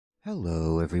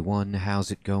Hello everyone,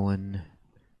 how's it going?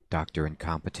 Dr.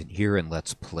 Incompetent here, and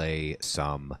let's play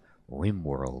some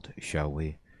RimWorld, shall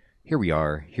we? Here we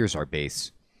are, here's our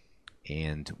base,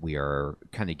 and we are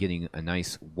kind of getting a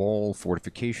nice wall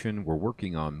fortification. We're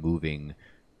working on moving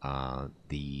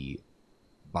the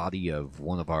body of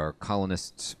one of our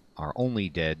colonists, our only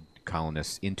dead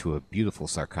colonists, into a beautiful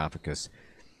sarcophagus.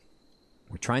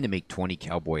 We're trying to make 20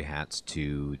 cowboy hats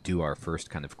to do our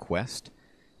first kind of quest.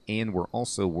 And we're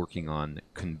also working on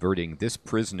converting this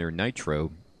prisoner,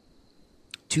 Nitro,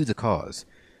 to the cause.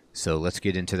 So let's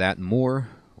get into that and more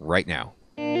right now.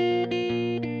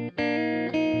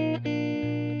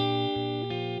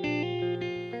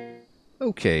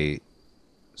 Okay,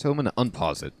 so I'm going to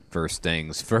unpause it first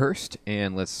things first,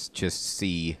 and let's just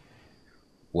see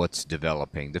what's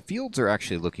developing. The fields are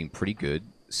actually looking pretty good.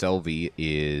 Selvi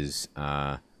is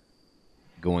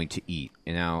going to eat.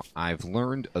 And now, I've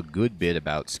learned a good bit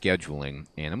about scheduling,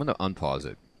 and I'm going to unpause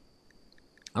it.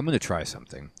 I'm going to try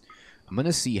something. I'm going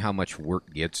to see how much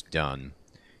work gets done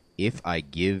if I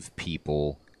give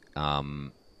people a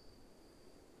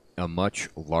much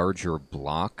larger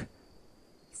block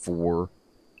for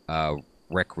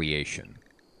recreation.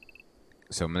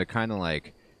 So I'm going to kind of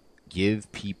like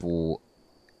give people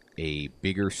a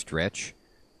bigger stretch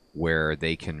where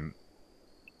they can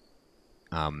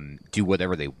do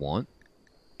whatever they want,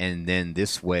 and then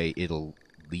this way it'll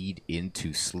lead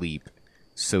into sleep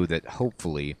so that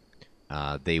hopefully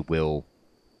they will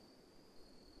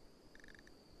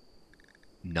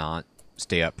not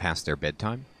stay up past their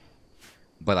bedtime.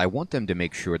 But I want them to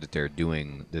make sure that they're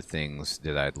doing the things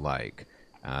that I'd like.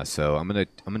 So I'm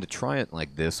gonna try it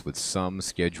like this with some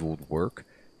scheduled work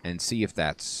and see if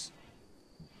that's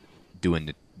doing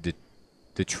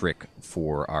the trick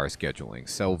for our scheduling.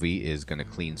 Selvi is going to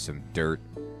clean some dirt.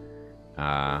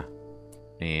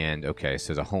 And, okay,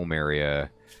 so the home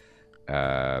area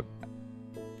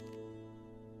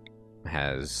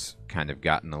has kind of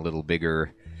gotten a little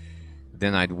bigger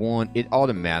than I'd want. It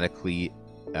automatically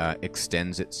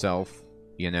extends itself,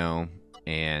 you know,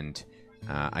 and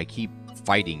I keep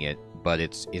fighting it, but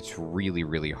it's really,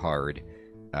 really hard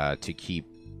to keep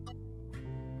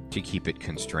it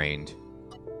constrained.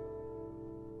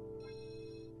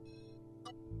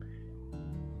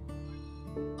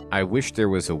 I wish there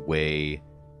was a way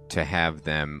to have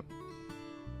them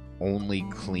only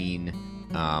clean,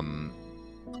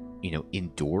 you know,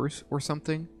 indoors or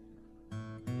something.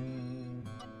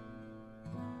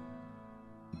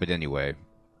 But anyway,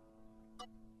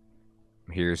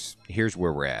 here's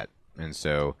where we're at. And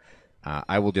so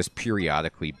I will just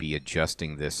periodically be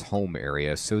adjusting this home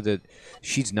area so that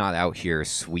she's not out here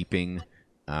sweeping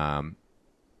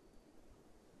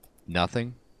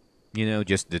nothing, you know,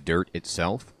 just the dirt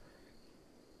itself.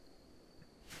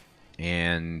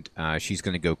 And she's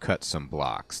going to go cut some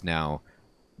blocks. Now,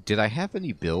 did I have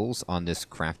any bills on this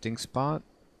crafting spot?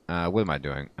 What am I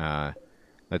doing?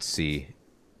 Let's see.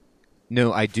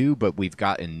 No, I do, but we've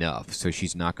got enough, so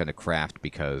she's not going to craft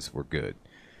because we're good.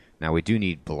 Now, we do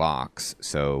need blocks,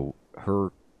 so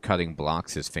her cutting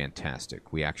blocks is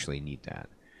fantastic. We actually need that.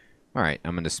 All right,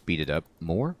 I'm going to speed it up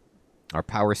more. Our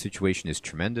power situation is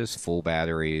tremendous, full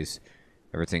batteries.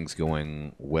 Everything's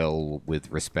going well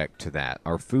with respect to that.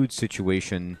 Our food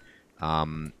situation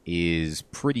is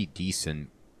pretty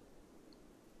decent.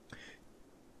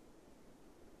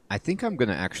 I think I'm going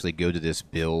to actually go to this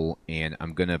bill and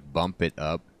I'm going to bump it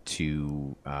up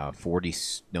to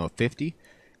 50.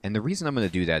 And the reason I'm going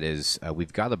to do that is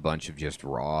we've got a bunch of just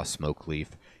raw smoke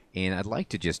leaf. And I'd like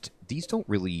to just... These don't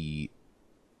really...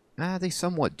 they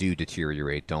somewhat do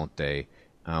deteriorate, don't they?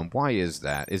 Why is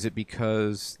that? Is it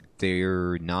because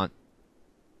they're not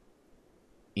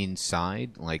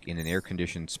inside, like in an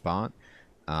air-conditioned spot?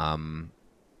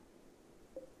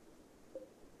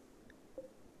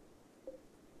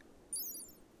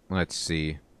 Let's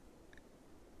see.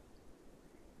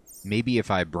 Maybe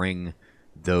if I bring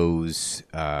those,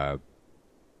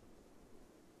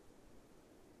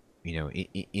 you know,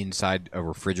 inside a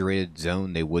refrigerated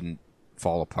zone, they wouldn't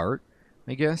fall apart,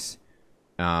 I guess.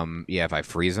 Yeah, if I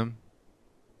freeze them.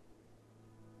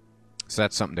 So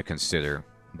that's something to consider.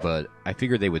 But I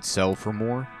figured they would sell for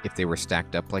more if they were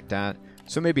stacked up like that.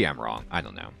 So maybe I'm wrong. I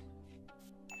don't know.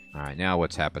 Alright, now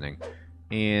what's happening?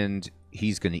 And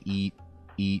he's going to eat,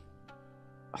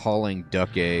 hauling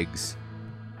duck eggs,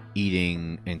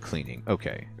 eating, and cleaning.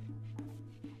 Okay.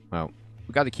 Well,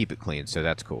 we got to keep it clean, so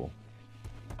that's cool.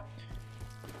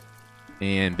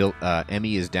 And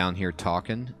Emmy is down here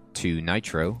talking to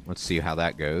Nitro. Let's see how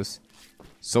that goes.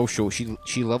 Social,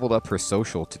 she leveled up her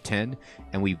social to 10,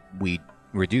 and we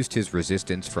reduced his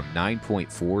resistance from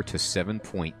 9.4 to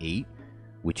 7.8,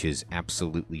 which is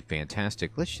absolutely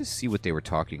fantastic. Let's just see what they were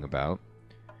talking about.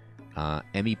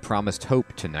 Emmy promised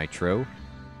hope to Nitro.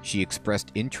 She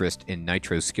expressed interest in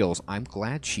Nitro's skills. I'm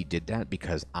glad she did that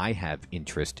because I have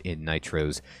interest in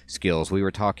Nitro's skills. We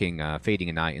were talking, Fading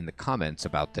and I, in the comments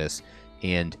about this,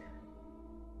 and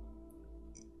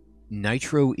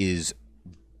Nitro is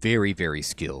very, very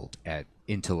skilled at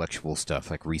intellectual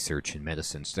stuff like research and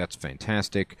medicine, so that's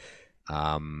fantastic.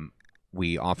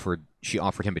 She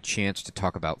offered him a chance to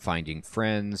talk about finding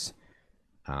friends,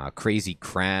 crazy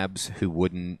crabs who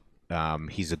wouldn't.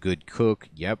 He's a good cook.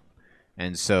 Yep.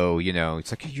 And so, you know,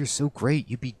 it's like, hey, you're so great.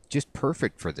 You'd be just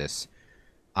perfect for this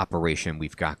operation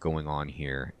we've got going on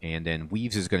here. And then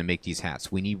Weaves is going to make these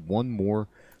hats. We need one more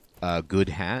good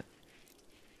hat.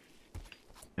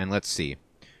 And let's see.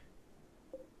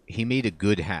 He made a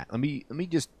good hat. Let me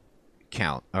just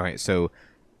count. All right, so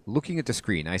looking at the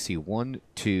screen, I see 1,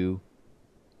 2,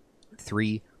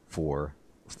 3, 4,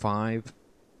 5,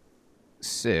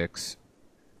 6,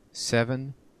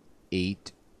 7,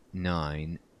 8,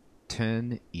 9,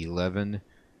 10, 11,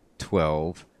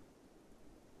 12,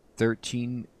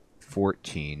 13,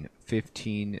 14,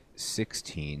 15,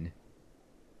 16,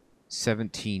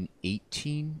 17,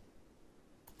 18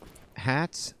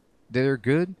 hats that are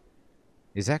good.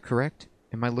 Is that correct?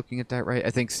 Am I looking at that right? I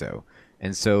think so.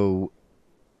 And so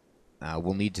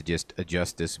we'll need to just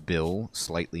adjust this bill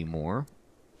slightly more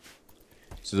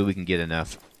so that we can get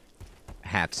enough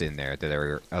hats in there that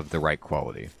are of the right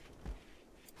quality.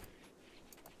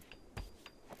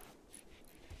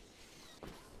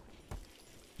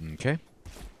 Okay.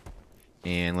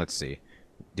 And let's see.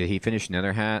 Did he finish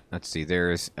another hat? Let's see.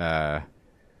 There's all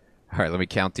right, let me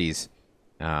count these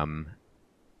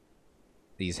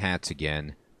hats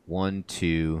again. 1,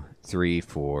 2, 3,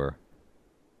 4,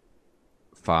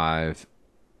 5,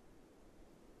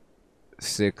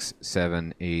 6,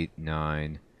 7, 8,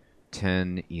 9,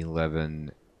 10,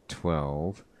 11,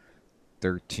 12,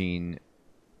 13,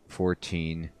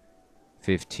 14,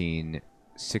 15,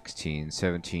 16,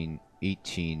 17,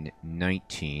 18,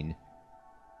 19,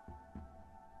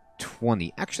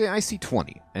 20. Actually, I see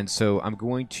 20. And so I'm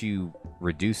going to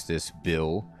reduce this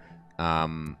bill.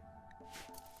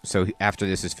 So after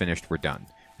this is finished, we're done.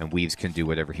 And Weaves can do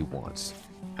whatever he wants.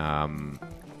 Alright,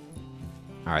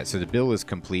 so the bill is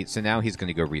complete. So now he's going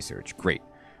to go research. Great.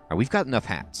 Alright, we've got enough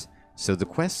hats. So the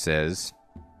quest says...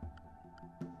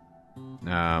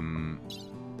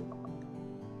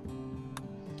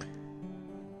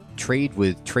 trade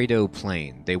with Trado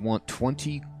Plain. They want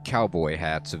 20 cowboy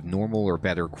hats of normal or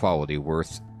better quality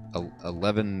worth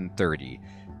 1130.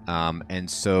 And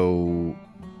so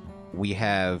we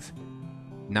have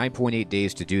 9.8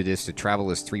 days to do this. The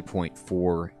travel is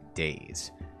 3.4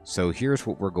 days. So here's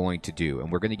what we're going to do,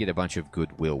 and we're going to get a bunch of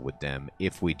goodwill with them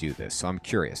if we do this. So I'm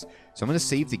curious. So I'm going to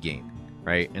save the game,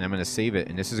 right? And I'm going to save it,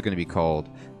 and this is going to be called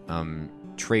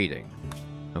trading.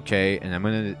 Okay, and I'm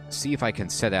going to see if I can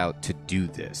set out to do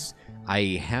this.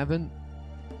 I haven't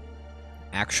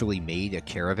actually made a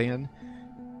caravan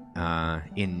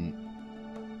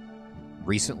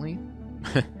recently,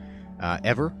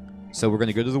 ever. So we're going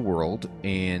to go to the world,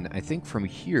 and I think from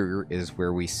here is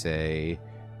where we say,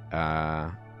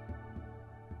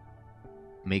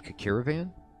 make a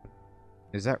caravan?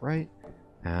 Is that right?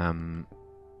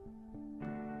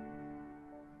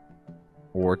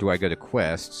 Or do I go to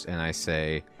quests and I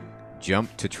say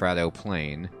jump to Trado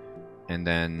Plain, and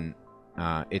then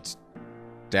it's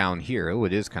down here. Oh,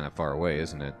 it is kind of far away,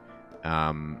 isn't it?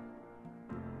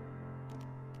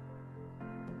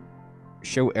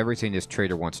 Show everything this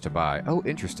trader wants to buy. Oh,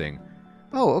 interesting.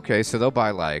 Oh, okay, so they'll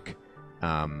buy, like,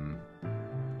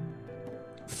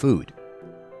 food.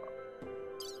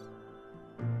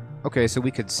 Okay, so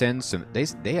we could send some...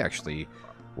 They actually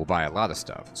will buy a lot of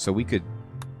stuff. So we could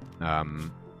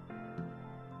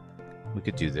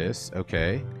do this.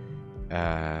 Okay.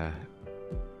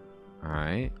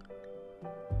 Alright.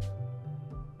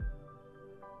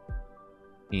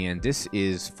 And this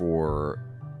is for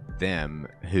them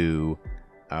who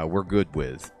we're good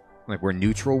with. Like, we're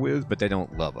neutral with, but they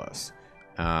don't love us.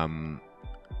 I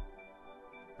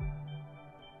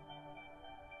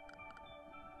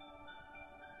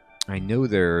know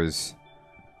there's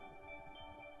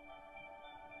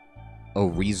a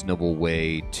reasonable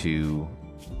way to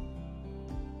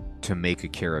make a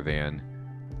caravan.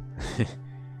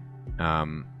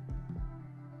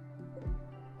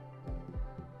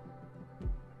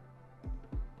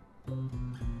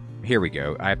 Here we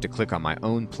go. I have to click on my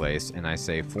own place, and I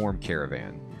say form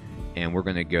caravan. And we're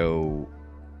going to go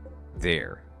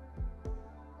there.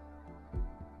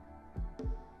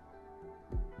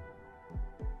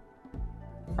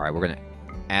 Alright, we're going to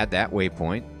add that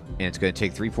waypoint, and it's going to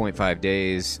take 3.5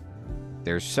 days.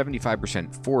 There's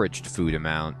 75% foraged food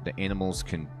amount. The animals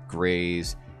can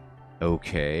graze.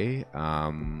 Okay.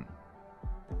 And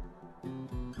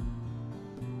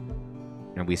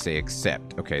we say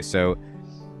accept. Okay, so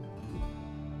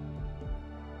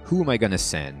who am I going to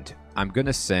send? I'm going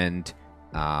to send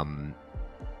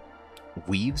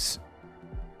Weaves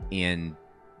and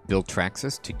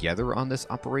Viltraxis together on this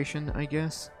operation, I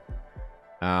guess.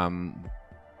 No,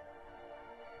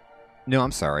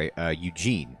 I'm sorry.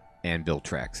 Eugene and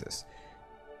Viltraxis.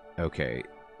 Okay.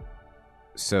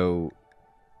 So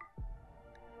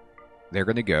they're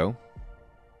going to go.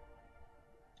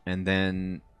 And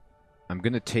then I'm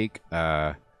going to take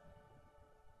a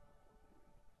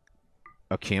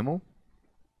camel.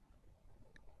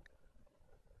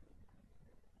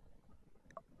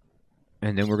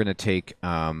 And then we're going to take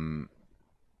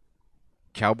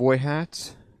cowboy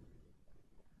hats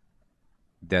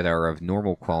that are of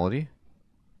normal quality.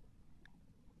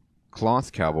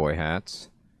 Cloth cowboy hats,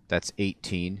 that's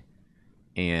 18.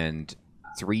 And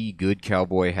 3 good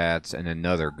cowboy hats and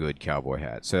another good cowboy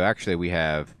hat. So actually we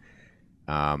have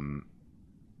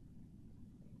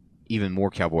even more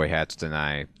cowboy hats than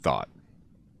I thought.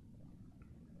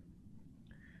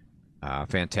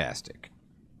 Fantastic.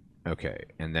 Okay,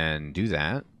 and then do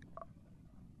that.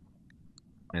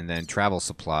 And then travel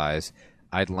supplies.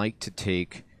 I'd like to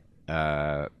take...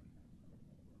 we're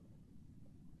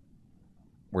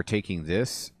taking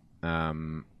this.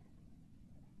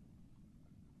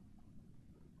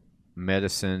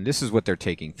 Medicine. This is what they're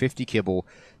taking. 50 kibble,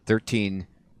 13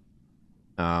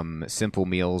 simple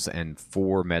meals, and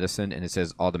 4 medicine. And it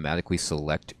says automatically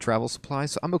select travel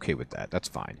supplies. So I'm okay with that. That's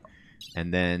fine.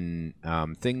 And then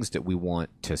things that we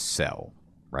want to sell,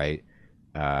 right?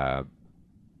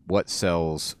 What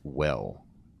sells well?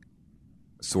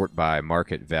 Sort by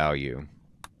market value.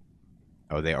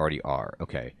 Oh, they already are.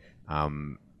 Okay.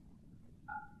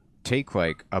 Take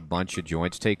like a bunch of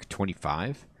joints. Take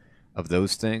 25 of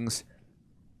those things.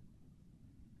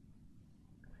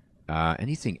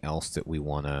 Anything else that we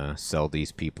want to sell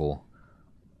these people?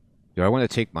 Do I want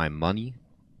to take my money?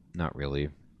 Not really.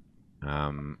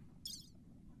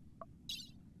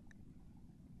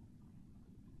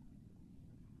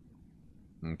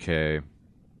 Okay.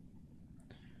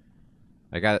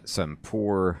 I got some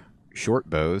poor short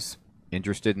bows.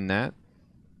 Interested in that?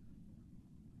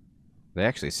 They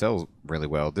actually sell really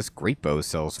well. This great bow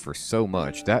sells for so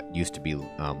much. That used to be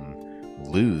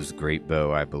Lou's great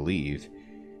bow, I believe.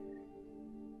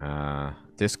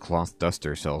 This cloth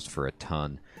duster sells for a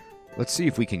ton. Let's see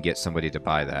if we can get somebody to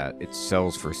buy that. It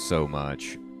sells for so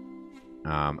much.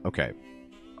 Okay.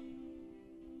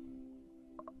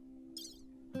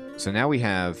 So now we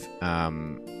have...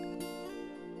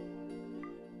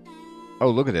 oh,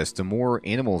 look at this. The more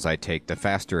animals I take, the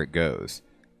faster it goes.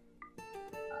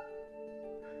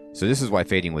 So this is why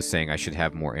Fading was saying I should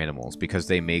have more animals, because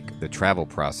they make the travel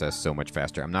process so much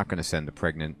faster. I'm not going to send the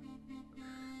pregnant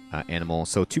animal.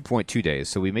 So 2.2 days.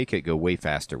 So we make it go way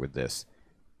faster with this.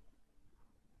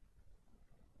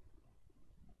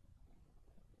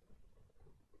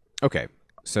 Okay.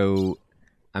 So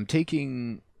I'm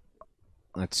taking...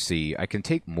 Let's see. I can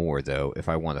take more, though, if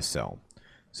I want to sell.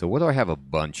 So what do I have a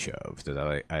bunch of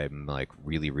that I'm like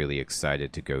really, really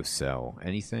excited to go sell?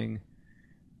 Anything?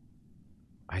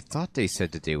 I thought they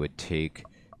said that they would take...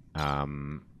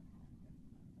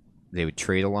 they would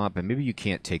trade a lot, but maybe you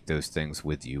can't take those things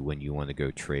with you when you want to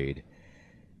go trade.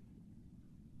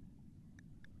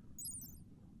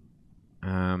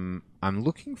 I'm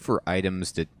looking for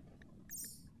items that...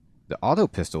 The auto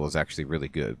pistol is actually really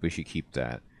good. We should keep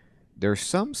that. There's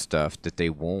some stuff that they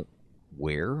won't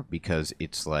wear because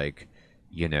it's like,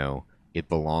 you know, it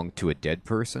belonged to a dead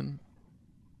person.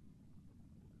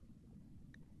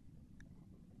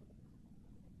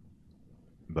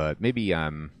 But maybe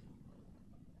I'm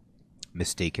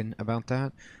mistaken about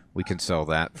that. We can sell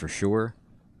that for sure.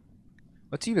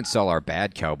 Let's even sell our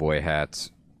bad cowboy hats.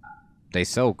 They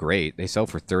sell great. They sell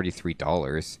for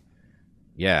 $33.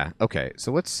 Yeah, okay.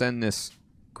 So let's send this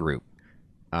group.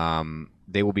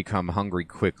 They will become hungry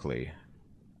quickly.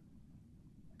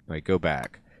 Wait, go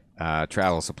back.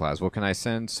 Travel supplies. Well, can I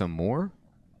send some more?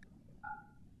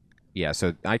 Yeah,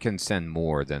 so I can send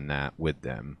more than that with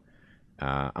them.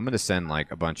 I'm going to send, like,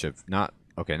 a bunch of... Not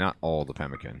all the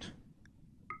pemmican.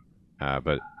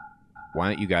 But why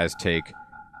don't you guys take,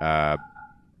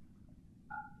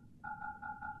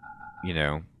 you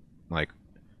know, like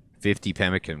 50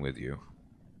 pemmican with you.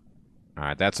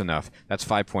 Alright, that's enough. That's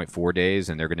 5.4 days,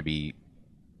 and they're going to be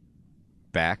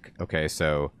back. Okay,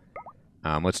 so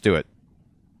let's do it.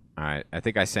 Alright, I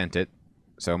think I sent it.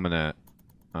 So I'm going to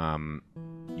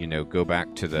you know, go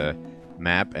back to the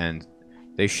map, and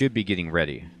they should be getting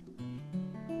ready.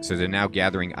 So they're now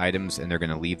gathering items, and they're going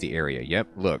to leave the area. Yep,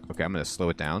 look. Okay, I'm going to slow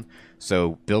it down.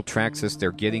 So Bill Traxxas,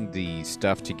 they're getting the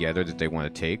stuff together that they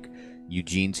want to take.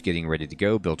 Eugene's getting ready to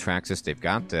go. Bill Traxxas, they've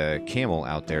got the camel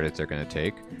out there that they're going to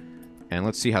take. And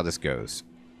let's see how this goes.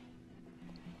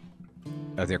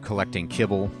 They're collecting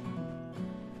kibble.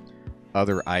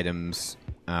 Other items.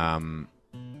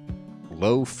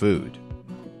 Low food.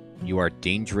 You are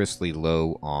dangerously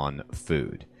low on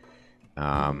food.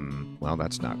 Well,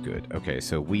 that's not good. Okay,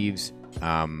 so weaves.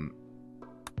 Are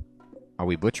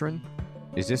we butchering?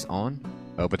 Is this on?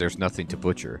 Oh, but there's nothing to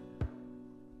butcher.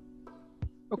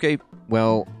 Okay,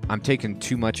 well, I'm taking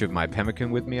too much of my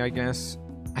pemmican with me, I guess.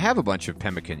 I have a bunch of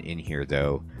pemmican in here,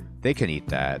 though. They can eat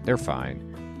that. They're fine.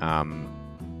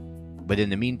 But in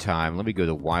the meantime, let me go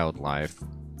to wildlife.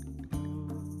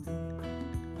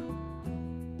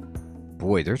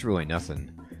 Boy, there's really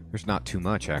nothing. There's not too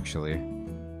much, actually.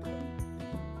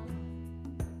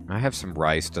 I have some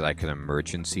rice that I can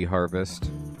emergency harvest.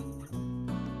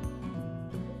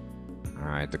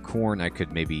 Alright, the corn I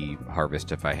could maybe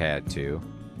harvest if I had to.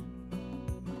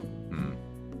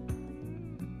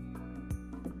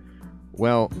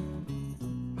 Well...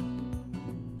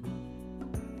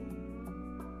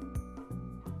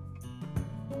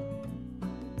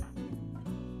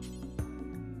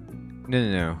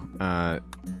 No. Alright,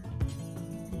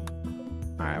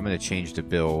 I'm gonna change the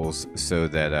bills so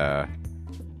that,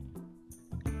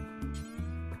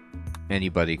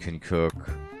 anybody can cook.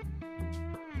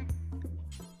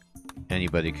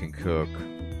 Anybody can cook.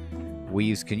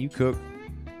 Weeze, can you cook?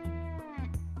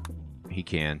 He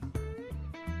can.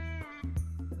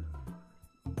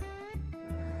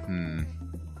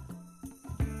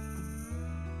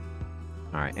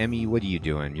 Alright, Emmy, what are you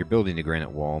doing? You're building the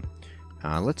granite wall.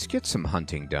 Let's get some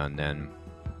hunting done, then.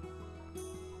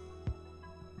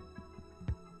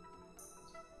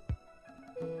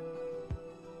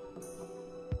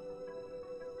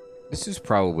 This is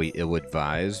probably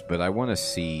ill-advised, but I want to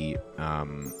see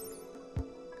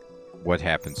what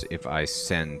happens if I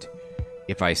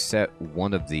set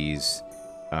one of these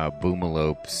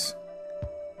boomalopes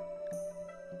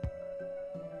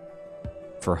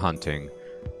for hunting,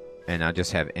 and I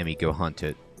just have Emmy go hunt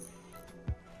it.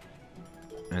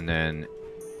 And then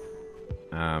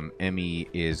Emmy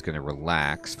is going to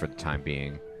relax for the time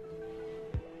being.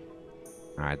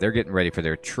 Alright, they're getting ready for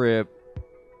their trip.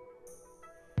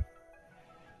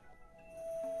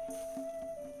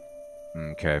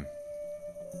 Okay.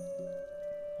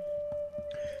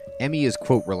 Emmy is,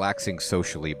 quote, relaxing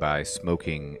socially by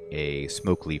smoking a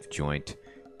smoke leaf joint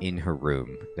in her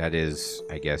room. That is,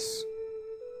 I guess,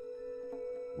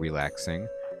 relaxing.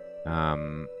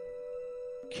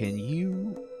 Can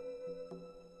you...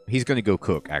 He's going to go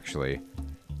cook, actually.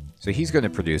 So he's going to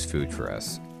produce food for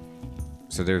us.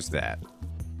 So there's that.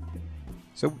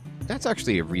 So that's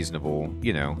actually a reasonable,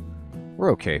 you know,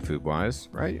 we're okay food-wise,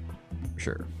 right?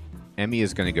 Sure. Emmy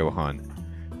is going to go hunt.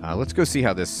 Let's go see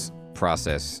how this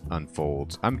process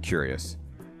unfolds. I'm curious.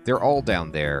 They're all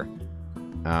down there.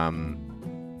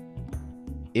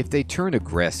 If they turn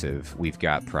aggressive, we've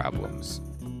got problems.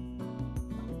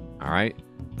 Alright?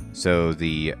 So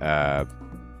the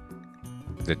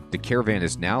caravan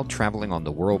is now traveling on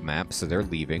the world map, so they're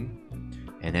leaving.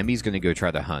 And Emmy's going to go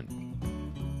try to hunt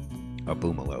a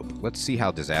boomalope. Let's see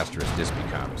how disastrous this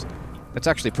becomes. That's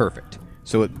actually perfect.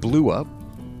 So it blew up,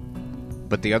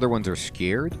 but the other ones are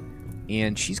scared,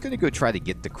 and she's going to go try to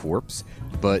get the corpse,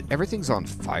 but everything's on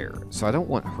fire, so I don't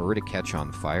want her to catch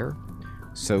on fire.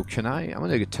 So I'm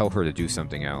going to tell her to do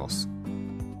something else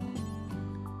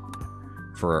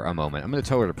for a moment. I'm going to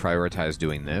tell her to prioritize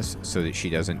doing this so that she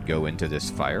doesn't go into this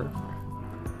fire.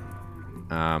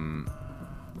 And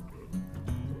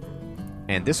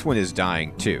this one is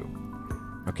dying too.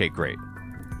 Okay, great.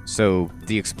 So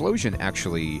the explosion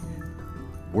actually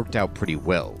worked out pretty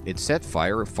well. It set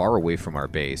fire far away from our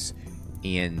base,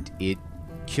 and it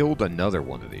killed another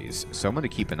one of these. So I'm going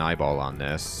to keep an eyeball on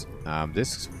this.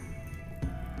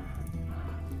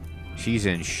 She's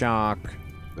in shock.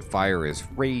 The fire is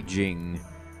raging.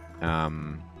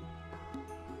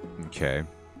 Okay.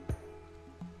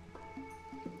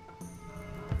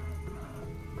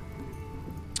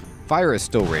 Fire is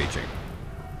still raging.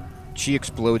 She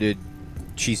exploded.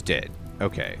 She's dead.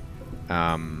 Okay.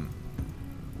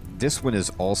 This one is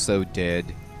also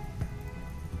dead.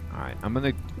 Alright, I'm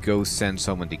gonna go send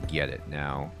someone to get it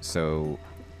now. So,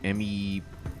 Emmy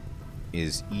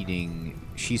is eating.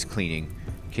 She's cleaning.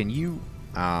 Can you,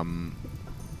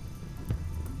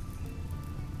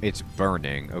 It's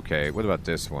burning. Okay, what about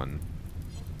this one?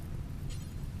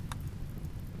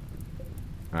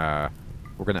 We're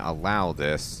going to allow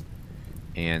this.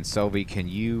 And Selby, can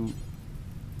you...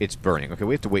 It's burning. Okay,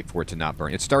 we have to wait for it to not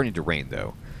burn. It's starting to rain,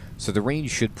 though. So the rain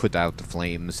should put out the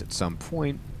flames at some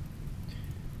point.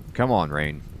 Come on,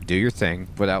 rain. Do your thing.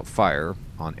 Put out fire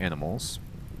on animals.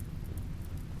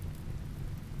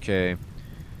 Okay.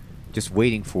 Just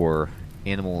waiting for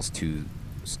animals to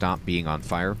stop being on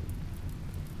fire.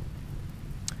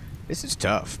 This is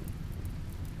tough.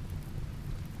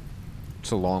 It's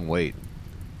a long wait.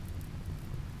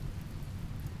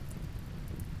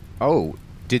 Oh,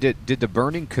 did the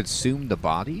burning consume the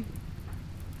body?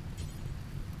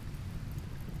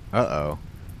 Uh-oh.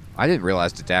 I didn't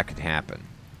realize that could happen.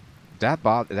 That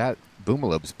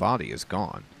Boomalope's body is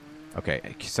gone.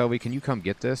 Okay, Selby, can you come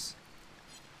get this?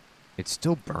 It's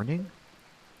still burning?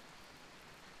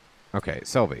 Okay,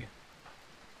 Selby.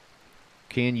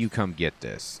 Can you come get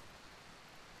this?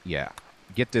 Yeah.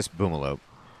 Get this Boomalope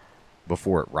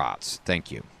before it rots. Thank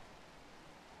you.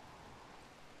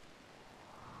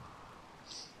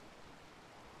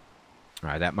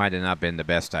 Alright, that might have not been the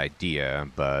best idea,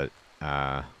 but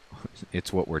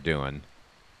it's what we're doing.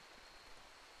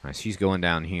 Alright, she's going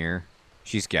down here.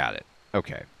 She's got it.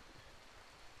 Okay.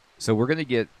 So we're going to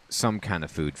get some kind of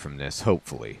food from this,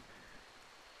 hopefully.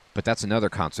 But that's another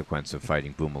consequence of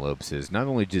fighting Boomalopes is not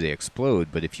only do they explode,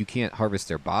 but if you can't harvest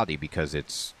their body because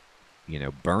it's, you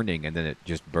know, burning and then it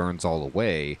just burns all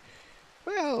away,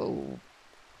 well,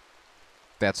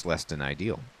 that's less than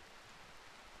ideal.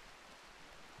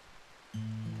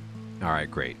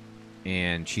 Alright, great.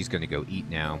 And she's going to go eat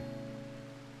now.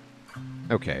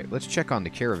 Okay, let's check on the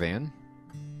caravan.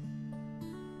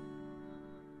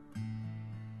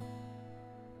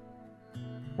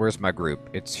 Where's my group?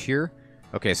 It's here?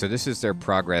 Okay, so this is their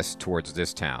progress towards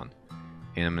this town.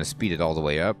 And I'm going to speed it all the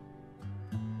way up.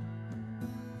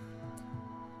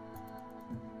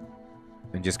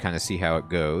 And just kind of see how it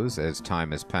goes as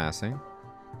time is passing.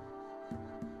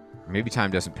 Maybe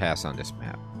time doesn't pass on this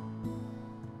map.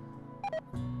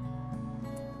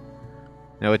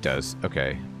 No, it does.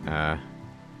 Okay.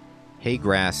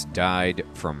 Haygrass died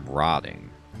from rotting.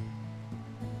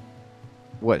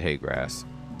 What haygrass?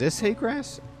 This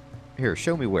haygrass? Here,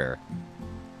 show me where.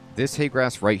 This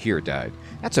haygrass right here died.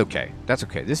 That's okay. That's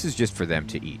okay. This is just for them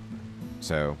to eat.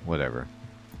 So, whatever.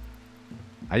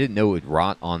 I didn't know it would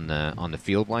rot on the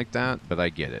field like that, but I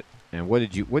get it. And what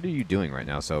are you doing right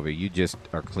now, Selby? You just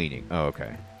are cleaning. Oh,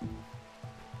 okay.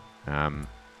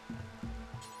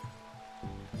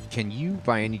 Can you,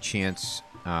 by any chance,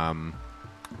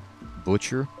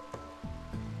 butcher?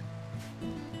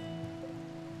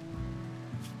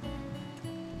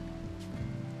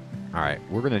 Alright,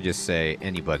 we're going to just say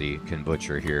anybody can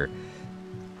butcher here.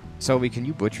 Selby, can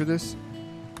you butcher this?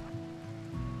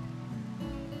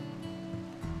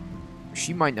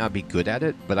 She might not be good at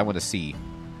it, but I want to see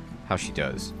how she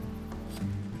does.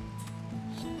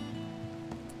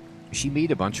 She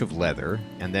made a bunch of leather,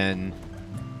 and then...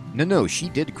 No, she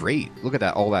did great. Look at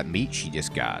that, all that meat she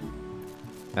just got.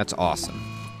 That's awesome.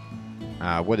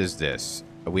 What is this?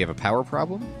 We have a power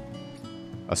problem?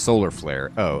 A solar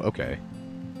flare. Oh, okay.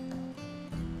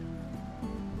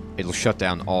 It'll shut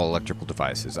down all electrical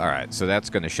devices. Alright, so that's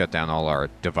going to shut down all our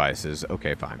devices.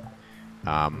 Okay, fine.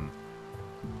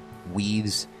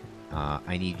 Weaves,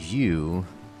 I need you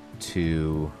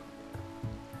to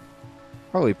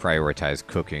probably prioritize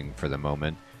cooking for the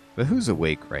moment. But who's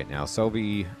awake right now?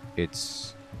 Selby,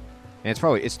 it's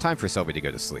time for Selby to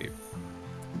go to sleep.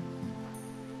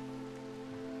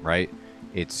 Right?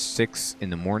 It's 6 in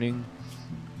the morning.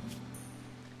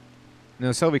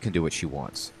 No, Selby can do what she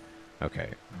wants.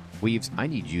 Okay. Weaves, I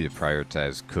need you to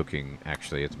prioritize cooking,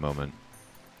 actually, at the moment.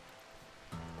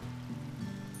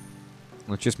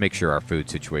 Let's just make sure our food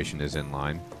situation is in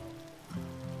line.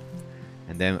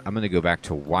 And then I'm going to go back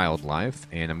to wildlife,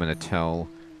 and I'm going to tell...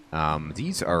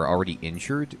 these are already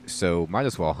injured, so might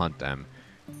as well hunt them.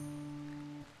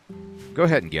 Go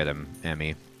ahead and get them,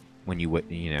 Emmy. When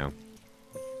you know,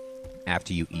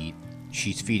 after you eat.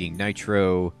 She's feeding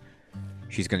Nitro.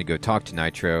 She's going to go talk to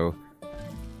Nitro.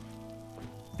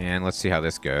 And let's see how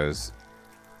this goes.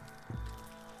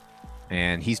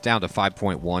 And he's down to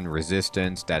 5.1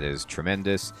 resistance. That is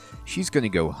tremendous. She's going to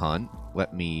go hunt.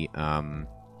 Let me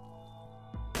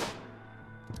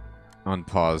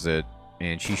unpause it.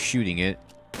 And she's shooting it.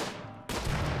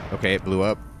 Okay, it blew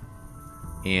up.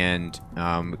 And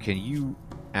can you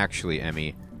actually,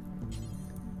 Emmy,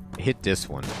 hit this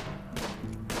one?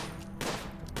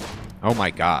 Oh my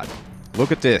god.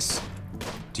 Look at this.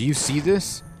 Do you see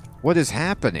this? What is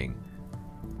happening?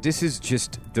 This is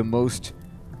just the most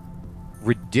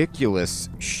ridiculous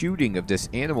shooting of this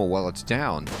animal while it's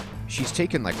down. She's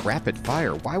taken, like, rapid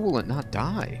fire. Why will it not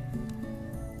die?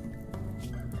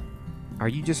 Are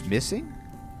you just missing?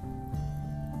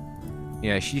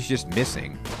 Yeah, she's just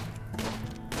missing.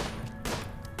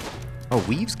 Oh,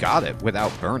 Weave's got it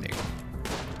without burning.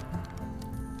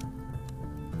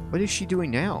 What is she doing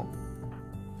now?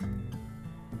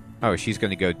 Oh, she's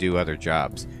going to go do other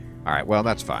jobs. Alright, well,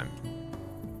 that's fine.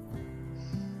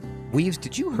 Weaves,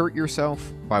 did you hurt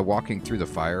yourself by walking through the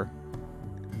fire?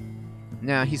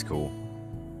 Nah, he's cool.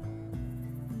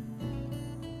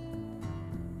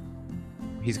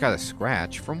 He's got a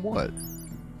scratch. From what?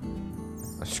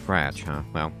 A scratch, huh?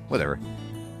 Well, whatever.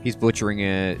 He's butchering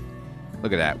it.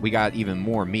 Look at that. We got even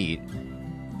more meat.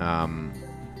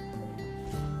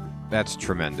 That's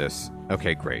tremendous.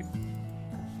 Okay, great.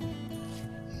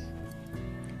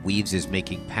 Weaves is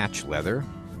making patch leather.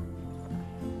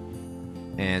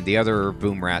 And the other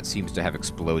boom rat seems to have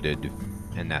exploded,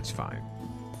 and that's fine.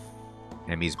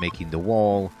 Emmy's making the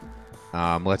wall.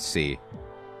 Let's see.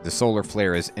 The solar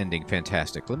flare is ending.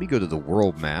 Fantastic. Let me go to the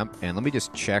world map, and let me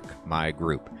just check my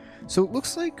group. So it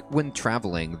looks like when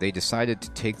traveling, they decided to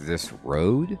take this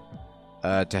road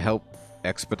to help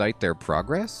expedite their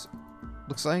progress.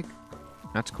 Looks like.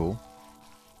 That's cool.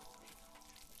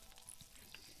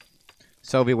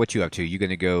 Sylvia, what you up to? You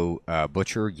gonna go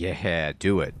butcher? Yeah,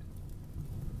 do it.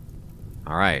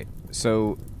 Alright,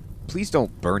 so please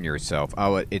don't burn yourself.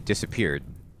 Oh, it disappeared.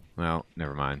 Well,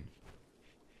 never mind.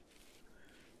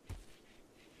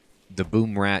 The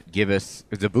boom rat giveth,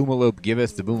 the boomalope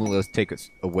giveth, the boomalope taketh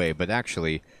away. But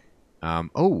actually, a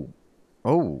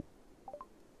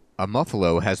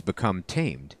muffalo has become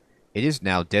tamed. It is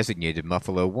now designated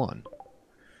Muffalo 1.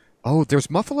 Oh, there's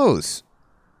muffalos!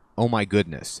 Oh my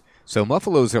goodness. So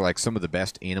muffalos are like some of the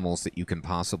best animals that you can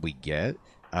possibly get.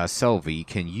 Selvi,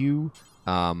 can you...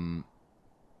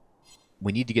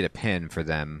 we need to get a pen for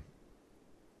them.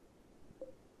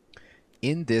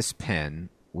 In this pen,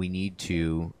 we need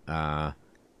to allow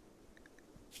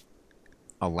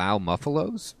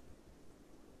muffalos.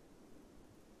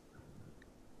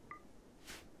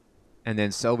 And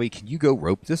then, Selvi, can you go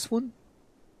rope this one?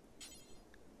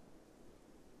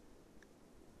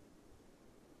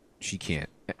 She can't.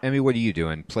 Emmy, what are you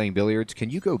doing? Playing billiards? Can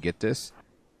you go get this?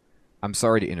 I'm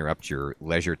sorry to interrupt your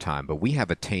leisure time, but we have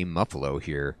a tame muffalo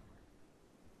here.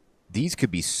 These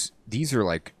could be... These are,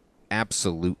 like,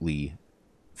 absolutely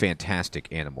fantastic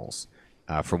animals,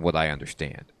 from what I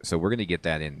understand. So we're going to get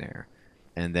that in there.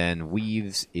 And then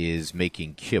Weaves is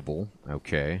making kibble.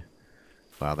 Okay.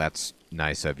 Well, that's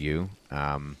nice of you.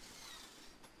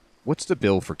 What's the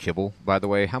bill for kibble, by the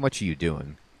way? How much are you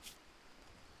doing?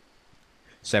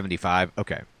 75?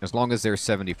 Okay. As long as there's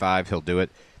 75, he'll do it.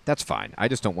 That's fine. I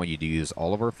just don't want you to use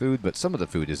all of our food, but some of the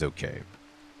food is okay.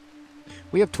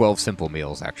 We have 12 simple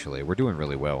meals, actually. We're doing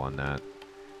really well on that.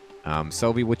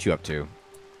 Selvi, what you up to?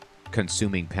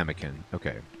 Consuming pemmican.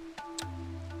 Okay.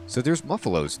 So there's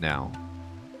muffalos now.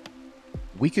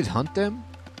 We could hunt them.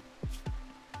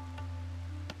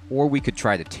 Or we could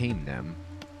try to tame them.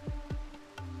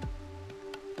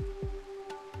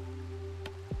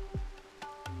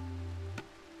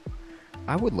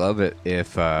 I would love it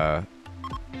if...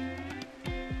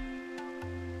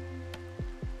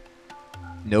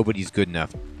 nobody's good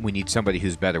enough. We need somebody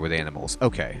who's better with animals.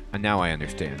 Okay, and now I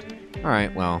understand.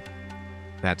 Alright, well,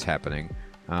 that's happening.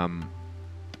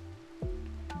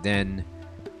 Then,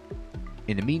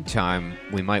 in the meantime,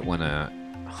 we might want to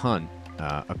hunt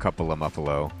a couple of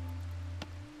muffalo.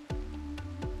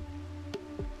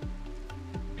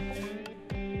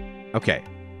 Okay.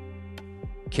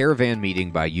 Caravan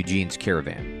meeting by Eugene's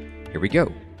Caravan. Here we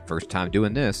go. First time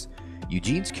doing this.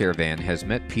 Eugene's Caravan has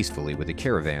met peacefully with a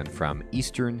caravan from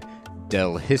Eastern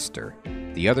Delhister.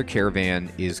 The other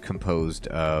caravan is composed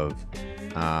of...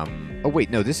 oh, wait,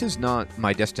 no, this is not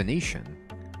my destination.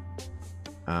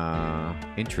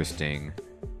 Interesting.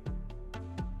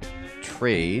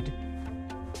 Trade.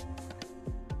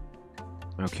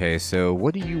 Okay, so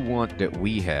what do you want that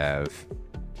we have?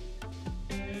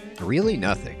 Really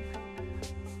nothing.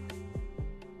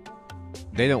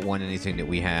 They don't want anything that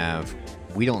we have.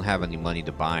 We don't have any money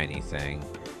to buy anything.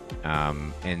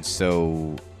 And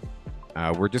so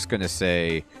we're just going to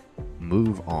say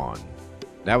move on.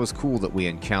 That was cool that we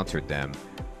encountered them,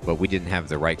 but we didn't have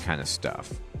the right kind of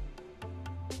stuff.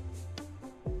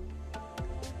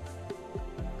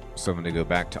 So I'm going to go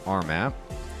back to our map.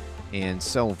 And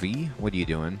Selvi, what are you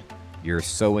doing? You're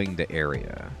sowing the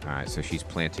area. Alright, so she's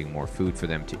planting more food for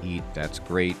them to eat. That's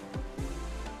great.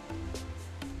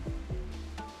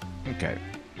 Okay,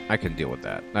 I can deal with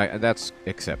that. That's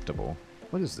acceptable.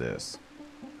 What is this?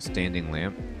 Standing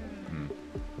lamp?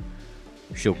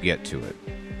 She'll get to it,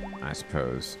 I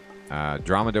suppose.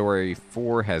 Dromedary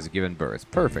 4 has given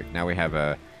birth. Perfect. Now we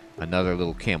have another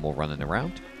little camel running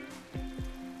around.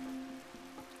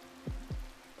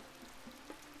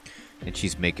 And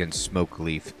she's making smoke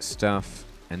leaf stuff,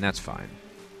 and that's fine.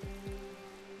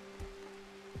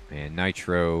 And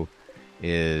Nitro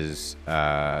is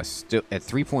still at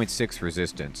 3.6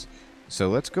 resistance. So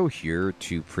let's go here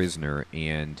to Prisoner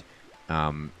and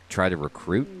try to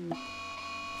recruit.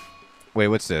 Wait,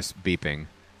 what's this? Beeping.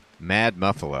 Mad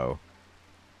Muffalo.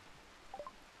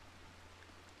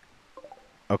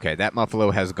 Okay, that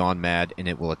Muffalo has gone mad, and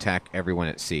it will attack everyone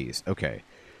it sees. Okay,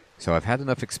 so I've had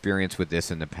enough experience with this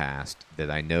in the past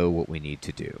that I know what we need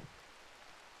to do.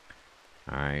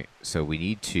 Alright, so we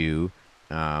need to...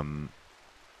 I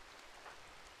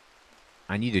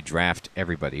need to draft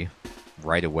everybody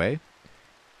right away,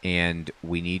 and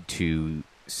we need to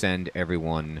send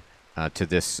everyone to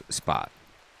this spot.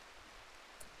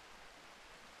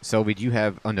 Selby, do you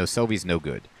have... Oh, no, Selby's no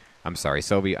good. I'm sorry,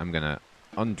 Selby, I'm going to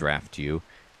undraft you,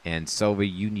 and Selby,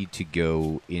 you need to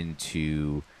go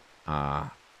into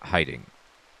hiding.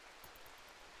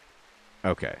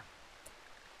 Okay.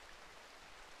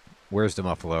 Where's the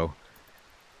Muffalo?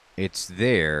 It's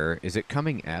there. Is it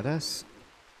coming at us?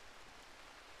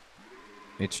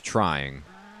 It's trying.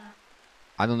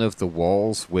 I don't know if the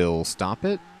walls will stop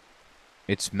it.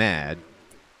 It's mad.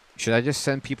 Should I just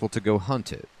send people to go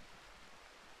hunt it?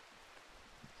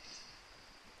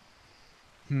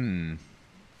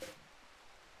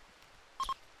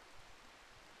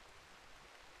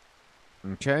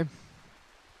 Okay.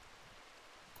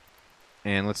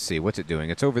 And let's see, what's it doing?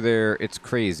 It's over there, it's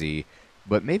crazy,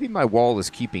 but maybe my wall is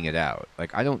keeping it out.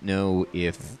 Like, I don't know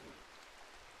if...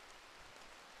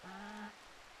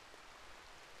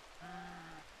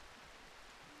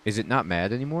 Is it not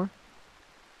mad anymore?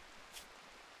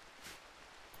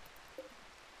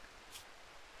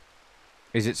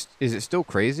 Is it still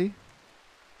crazy?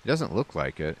 It doesn't look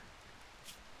like it.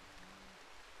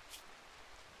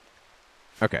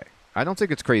 Okay. I don't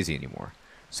think it's crazy anymore.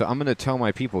 So I'm going to tell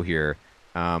my people here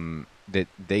that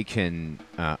they can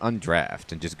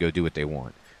undraft and just go do what they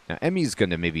want. Now, Emmy's going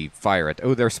to maybe fire it.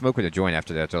 Oh, they're smoking a joint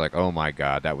after that. They're like, oh my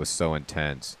god, that was so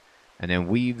intense. And then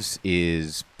Weaves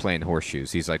is playing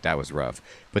horseshoes. He's like, that was rough.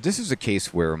 But this is a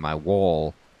case where my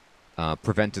wall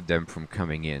prevented them from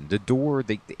coming in. The door,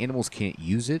 the animals can't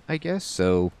use it, I guess,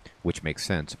 so, which makes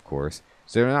sense, of course.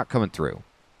 So they're not coming through.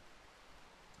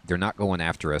 They're not going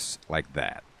after us like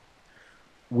that,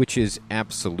 which is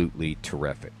absolutely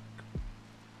terrific.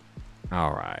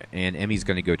 Alright, and Emmy's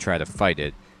going to go try to fight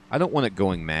it. I don't want it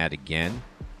going mad again,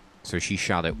 so she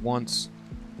shot it once.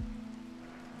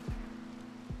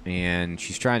 And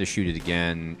she's trying to shoot it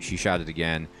again. She shot it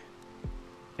again.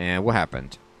 And what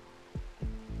happened?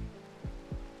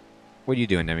 What are you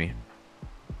doing, Emmy?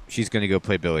 She's going to go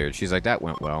play billiards. She's like, that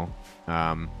went well.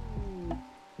 And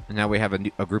now we have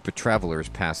a group of travelers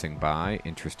passing by.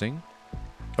 Interesting.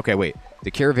 Okay, wait.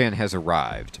 The caravan has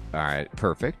arrived. Alright,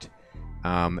 perfect.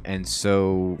 And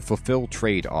so, fulfill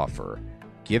trade offer.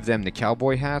 Give them the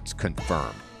cowboy hats.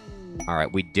 Confirm.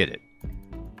 Alright, we did it.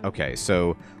 Okay,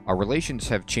 so our relations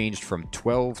have changed from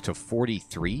 12 to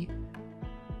 43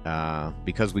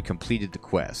 because we completed the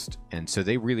quest. And so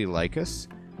they really like us.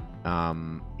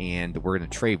 And we're going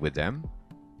to trade with them.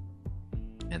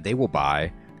 And they will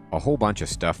buy a whole bunch of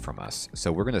stuff from us.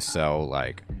 So we're going to sell,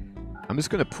 like... I'm just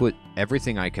going to put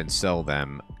everything I can sell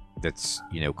them that's,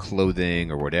 you know, clothing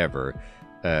or whatever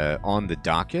on the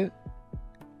docket.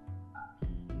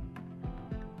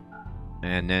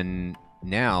 And then...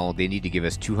 Now, they need to give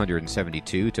us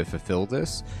 272 to fulfill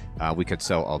this. We could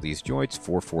sell all these joints.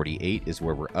 448 is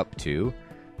where we're up to.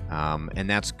 And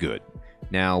that's good.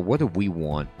 Now, what do we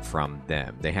want from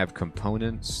them? They have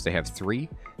components. They have 3.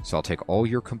 So I'll take all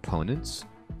your components.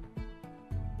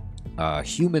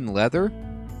 Human leather.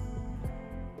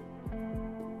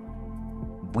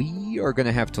 We are going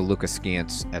to have to look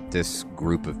askance at this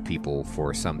group of people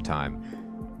for some time.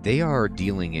 They are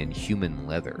dealing in human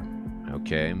leather.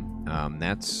 Okay,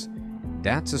 that's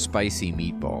a spicy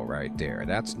meatball right there.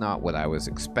 That's not what I was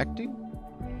expecting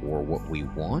or what we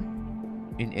want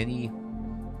in any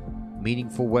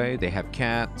meaningful way. They have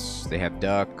cats. They have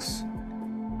ducks.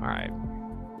 All right.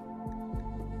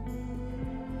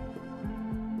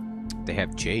 They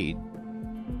have jade.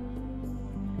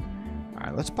 All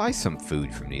right, let's buy some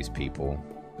food from these people.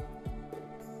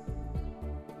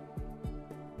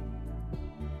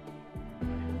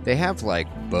 They have, like,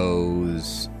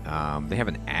 bows. They have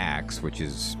an axe, which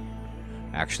is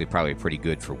actually probably pretty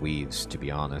good for weaves, to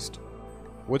be honest.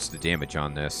 What's the damage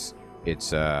on this?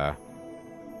 It's 4.94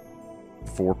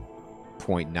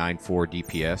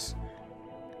 DPS.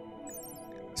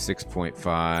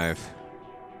 6.5.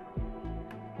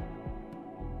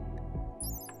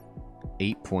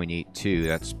 8.82.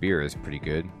 That spear is pretty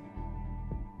good.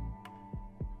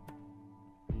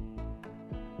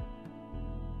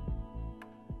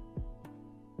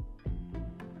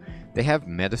 They have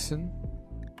medicine.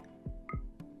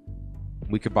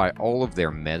 We could buy all of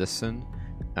their medicine.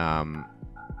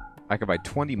 I could buy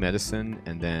 20 medicine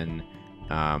and then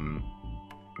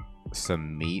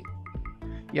some meat.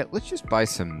 Yeah, let's just buy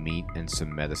some meat and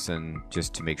some medicine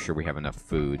just to make sure we have enough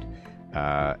food.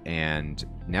 And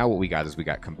now what we got is we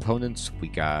got components, we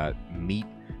got meat,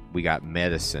 we got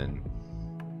medicine.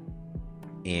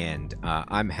 And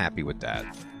I'm happy with that.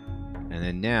 And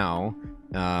then now,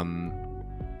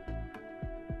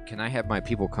 can I have my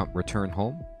people return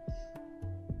home?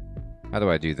 How do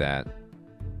I do that?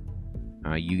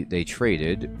 They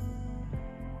traded.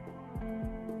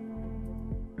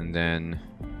 And then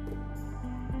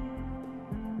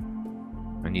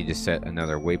I need to set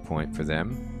another waypoint for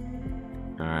them.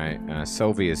 Alright,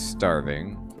 Selvi is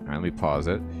starving. Alright, let me pause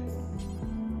it.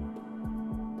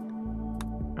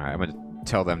 Alright, I'm going to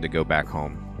tell them to go back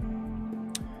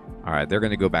home. Alright, they're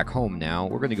going to go back home now.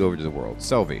 We're going to go over to the world.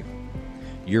 Selvi,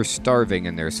 you're starving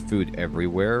and there's food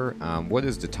everywhere. What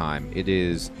is the time? It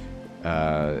is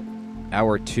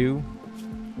hour 2.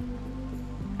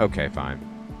 Okay, fine.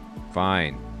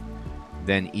 Fine.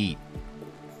 Then eat.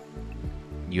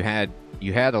 You had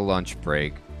a lunch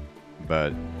break,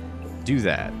 but do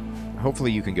that.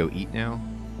 Hopefully you can go eat now.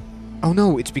 Oh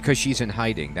no, it's because she's in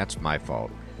hiding. That's my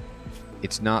fault.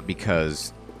 It's not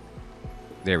because...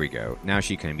 There we go. Now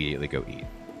she can immediately go eat.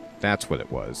 That's what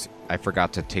it was. I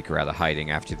forgot to take her out of hiding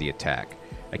after the attack.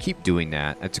 I keep doing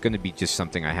that. It's going to be just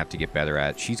something I have to get better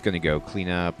at. She's going to go clean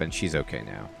up, and she's okay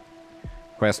now.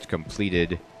 Quest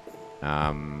completed.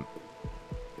 Awesome.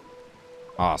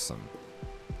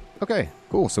 Okay,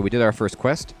 cool. So we did our first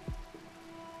quest.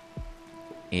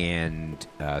 And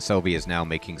Selby is now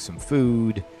making some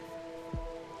food.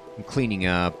 I'm cleaning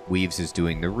up. Weaves is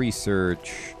doing the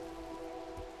research.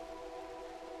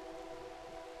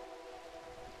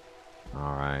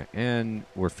 Alright, and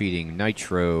we're feeding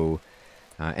Nitro.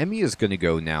 Emmy is going to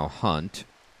go now hunt,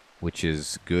 which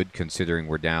is good considering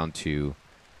we're down to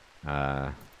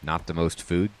not the most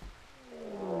food.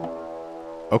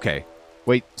 Okay,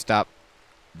 wait, stop.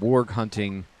 Warg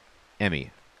hunting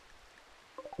Emmy.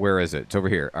 Where is it? It's over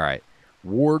here. Alright,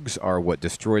 wargs are what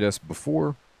destroyed us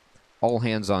before. All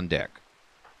hands on deck.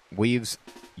 Weaves,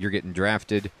 you're getting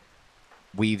drafted.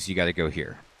 Weaves, you got to go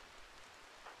here.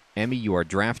 Emmy, you are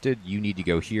drafted. You need to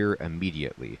go here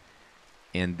immediately.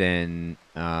 And then,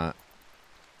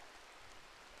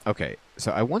 okay,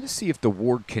 so I want to see if the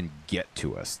warg can get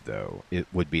to us, though. It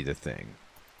would be the thing.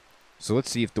 So let's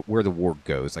see if where the warg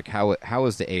goes. Like, how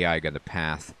is the AI going to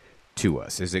path to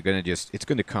us? Is it going to just... It's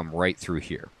going to come right through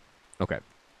here. Okay.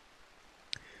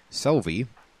 Selvi,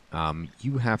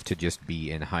 you have to just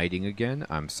be in hiding again.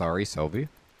 I'm sorry, Selvi.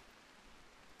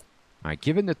 Alright,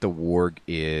 given that the warg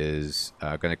is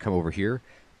going to come over here,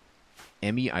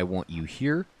 Emmy, I want you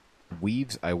here.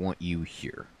 Weaves, I want you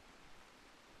here.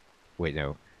 Wait,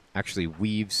 no. Actually,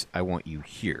 Weaves, I want you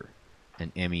here.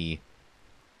 And Emmy,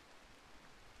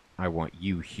 I want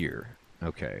you here.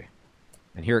 Okay.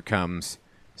 And here it comes.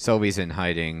 Selby's in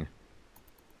hiding.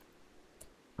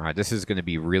 Alright, this is going to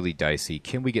be really dicey.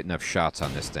 Can we get enough shots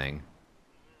on this thing?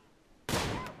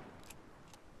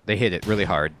 They hit it really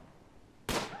hard.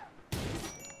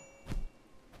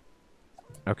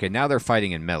 Okay, now they're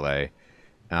fighting in melee.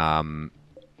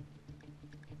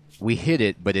 We hit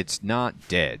it, but it's not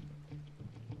dead.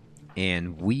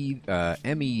 And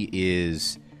Emmy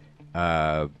is,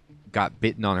 got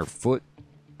bitten on her foot.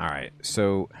 Alright,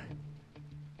 so...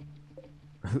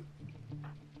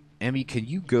 Emmy, can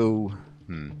you go...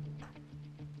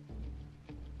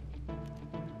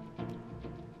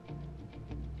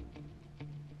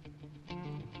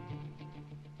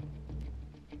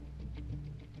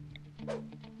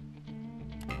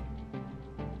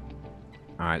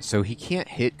 Alright, so he can't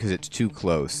hit because it's too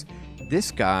close. This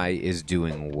guy is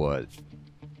doing what?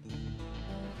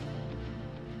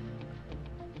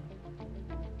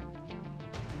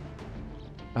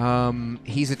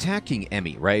 He's attacking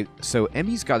Emmy, right? So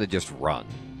Emmy's got to just run.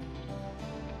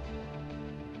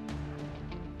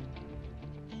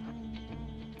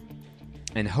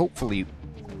 And hopefully...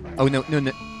 Oh, no.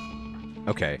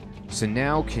 Okay, so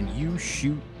now can you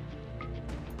shoot...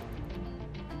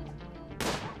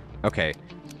 Okay,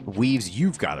 Weaves,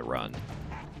 you've got to run.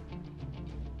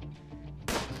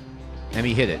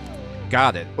 Emmy hit it.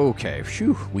 Got it. Okay,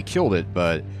 phew, we killed it,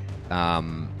 but...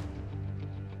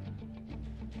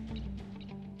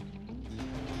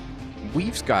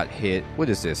 Weave's got hit. What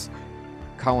is this?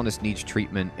 Colonist needs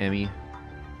treatment, Emmy.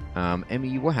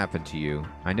 Emmy, what happened to you?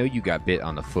 I know you got bit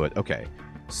on the foot. Okay.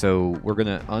 So we're going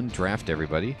to undraft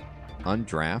everybody.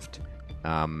 Undraft.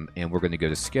 And we're going to go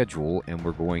to schedule, and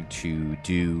we're going to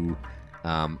do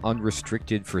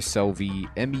unrestricted for Selvi.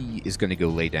 Emmy is going to go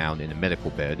lay down in a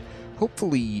medical bed.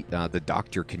 Hopefully the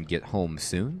doctor can get home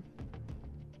soon.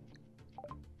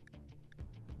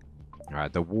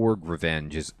 Alright, the Warg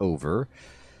revenge is over.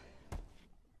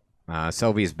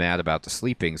 Selvi is mad about the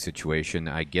sleeping situation.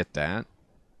 I get that.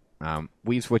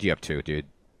 Weaves, what are you up to, dude?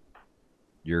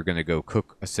 You're going to go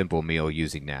cook a simple meal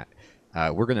using that.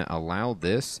 We're going to allow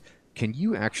this. Can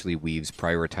you actually, Weaves,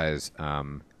 prioritize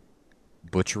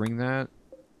butchering that?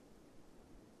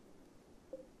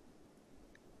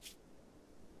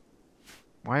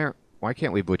 Why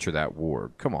can't we butcher that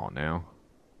warg? Come on now.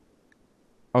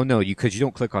 Oh no, because you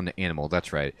don't click on the animal.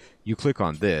 That's right. You click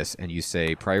on this and you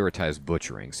say prioritize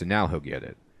butchering. So now he'll get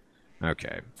it.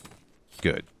 Okay.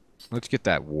 Good. Let's get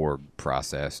that warg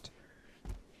processed.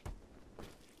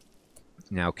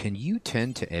 Now, can you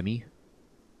tend to Emmy?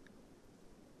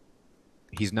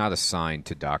 He's not assigned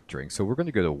to doctoring. So we're going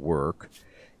to go to work.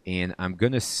 And I'm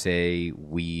going to say,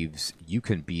 Weaves, you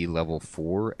can be level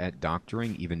 4 at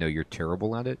doctoring, even though you're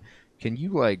terrible at it. Can you,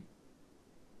 like...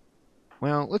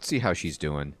 Well, let's see how she's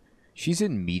doing. She's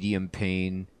in medium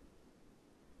pain.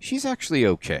 She's actually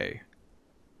okay.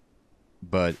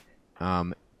 But,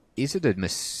 is it a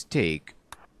mistake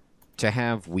to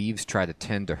have Weaves try to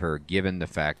tend to her, given the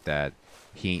fact that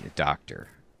he ain't a doctor?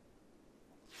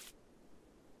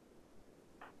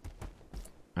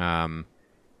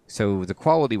 So the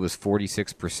quality was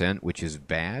 46%, which is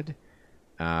bad,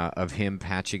 of him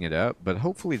patching it up. But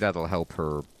hopefully that'll help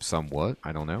her somewhat.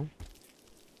 I don't know.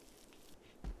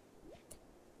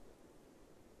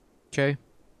 Okay.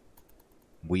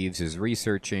 Weaves is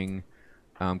researching.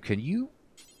 Can you...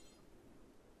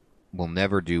 We'll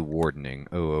never do wardening.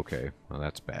 Oh, okay. Well,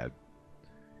 that's bad.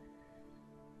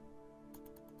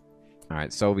 Alright,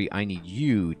 Selvi, I need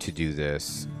you to do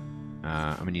this.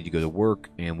 I'm going to need to go to work,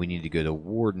 and we need to go to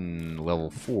Warden level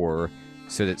 4,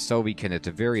 so that Selvi can, at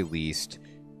the very least,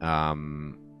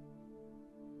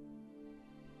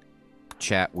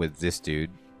 chat with this dude.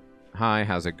 Hi,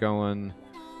 how's it going?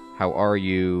 How are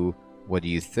you? What do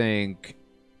you think?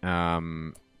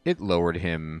 It lowered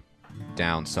him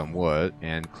down somewhat,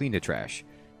 and cleaned the trash.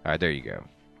 Alright, there you go.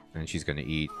 And she's going to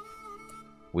eat.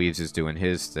 Weaves is doing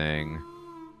his thing.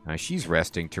 She's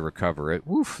resting to recover it.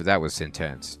 Woof, that was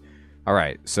intense.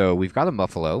 Alright, so we've got a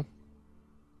Muffalo.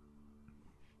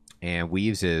 And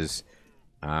Weaves is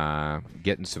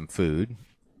getting some food.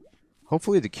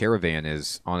 Hopefully the caravan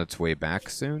is on its way back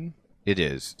soon. It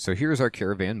is. So here's our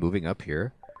caravan moving up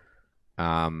here.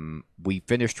 We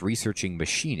finished researching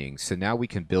machining, so now we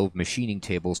can build machining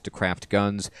tables to craft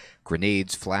guns,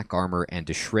 grenades, flak armor, and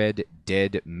to shred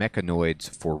dead mechanoids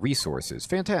for resources.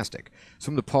 Fantastic. So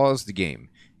I'm going to pause the game,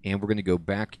 and we're going to go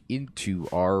back into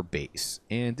our base.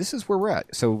 And this is where we're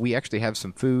at. So we actually have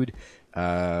some food.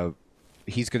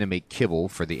 He's going to make kibble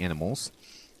for the animals.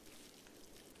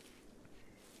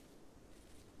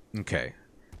 Okay.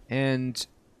 And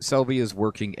Selvi is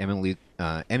working, Emmy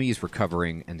is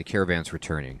recovering, and the caravan's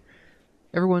returning.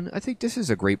 Everyone, I think this is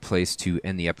a great place to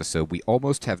end the episode. We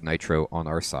almost have Nitro on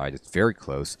our side. It's very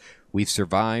close. We've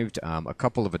survived a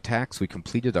couple of attacks. We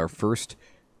completed our first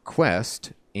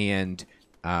quest, and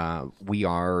we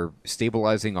are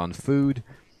stabilizing on food,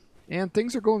 and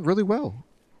things are going really well.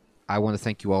 I want to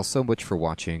thank you all so much for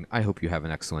watching. I hope you have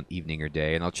an excellent evening or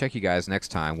day, and I'll check you guys next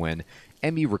time when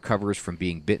Emmy recovers from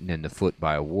being bitten in the foot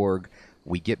by a warg.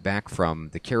 We get back from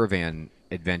the caravan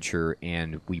adventure,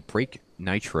 and we break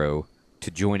Nitro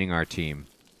to joining our team.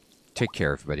 Take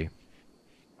care, everybody.